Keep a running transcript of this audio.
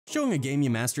Showing a game you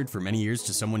mastered for many years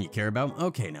to someone you care about?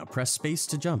 Okay, now press space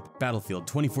to jump. Battlefield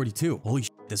 2042. Holy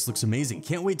shit, this looks amazing.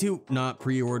 Can't wait to not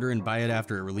pre-order and buy it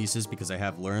after it releases because I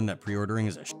have learned that pre-ordering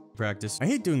is a practice. I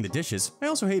hate doing the dishes. I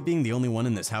also hate being the only one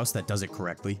in this house that does it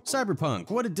correctly. Cyberpunk,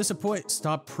 what a disappoint.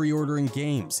 Stop pre-ordering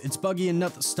games. It's buggy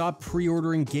enough. Stop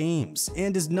pre-ordering games.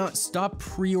 And is not stop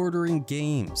pre-ordering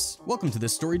games. Welcome to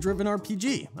this story-driven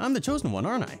RPG. I'm the chosen one,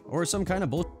 aren't I? Or some kind of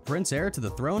bullshit prince heir to the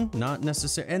throne? Not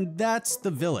necessary. And that's the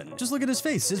villain. Just look at his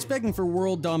face. It's begging for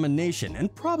world domination.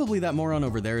 And probably that moron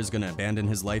over there is gonna abandon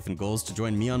his life and goals to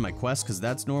join me on my quest because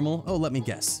that's normal. Oh, let me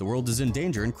guess. The world is in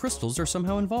danger and crystals are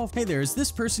somehow involved. Hey there, is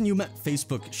this person you met?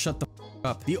 Facebook, shut the f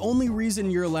up. The only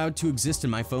reason you're allowed to exist in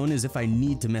my phone is if I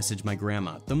need to message my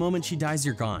grandma. The moment she dies,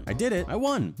 you're gone. I did it. I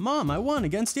won. Mom, I won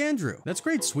against Andrew. That's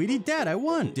great, sweetie. Dad, I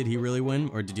won. Did he really win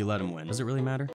or did you let him win? Does it really matter?